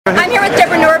I'm here with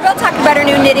Deborah Norville talking about her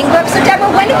new knitting book. So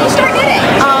Deborah, when did you start knitting?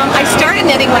 I started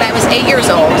knitting when I was 8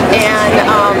 years old, and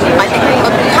I think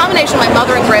a combination of my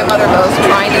mother and grandmother both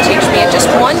trying to teach me, and just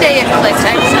one day it clicked.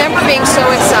 I remember being so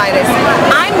excited.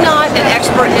 I'm not an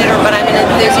expert knitter, but I'm an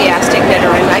enthusiastic knitter,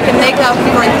 and I can make up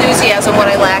for enthusiasm what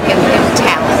I lack in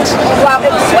talent. Wow,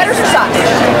 sweaters or socks?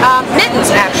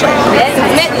 Mittens, actually.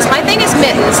 Mittens. My thing is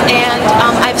mittens, and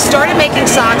I've started making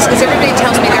socks because everybody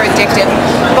tells me they're addictive,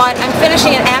 but I'm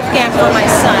finishing an Afghan for my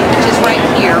son, which is right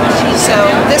here. So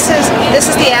this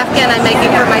is the Afghan I'm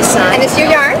making for my son. And it's your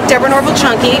yarn? Deborah Norville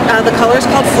Chunky. The color is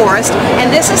called Forest,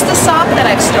 and this is the sock that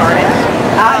I've started.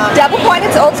 Double point,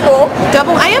 it's old school.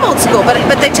 I am old school, but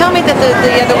they tell me that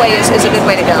the other way is a good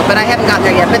way to go, but I haven't gotten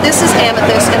there yet. But this is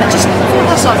amethyst, and it just,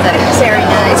 how soft that is. Very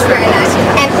nice, very nice.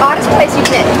 And oddest place you've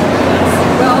knit?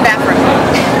 Bathroom.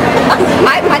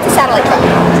 Mine's a satellite truck.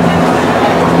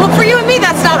 Well, for you and me,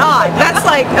 that's not odd. That's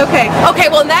like, okay. Okay,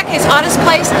 well, in that case, oddest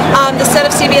place, the set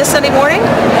of CBS Sunday Morning.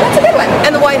 That's a good one.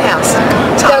 And the White House.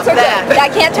 Top Those are that. good. I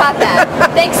can't top that.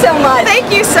 Thanks so much.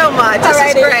 Thank you so much. This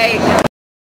is great.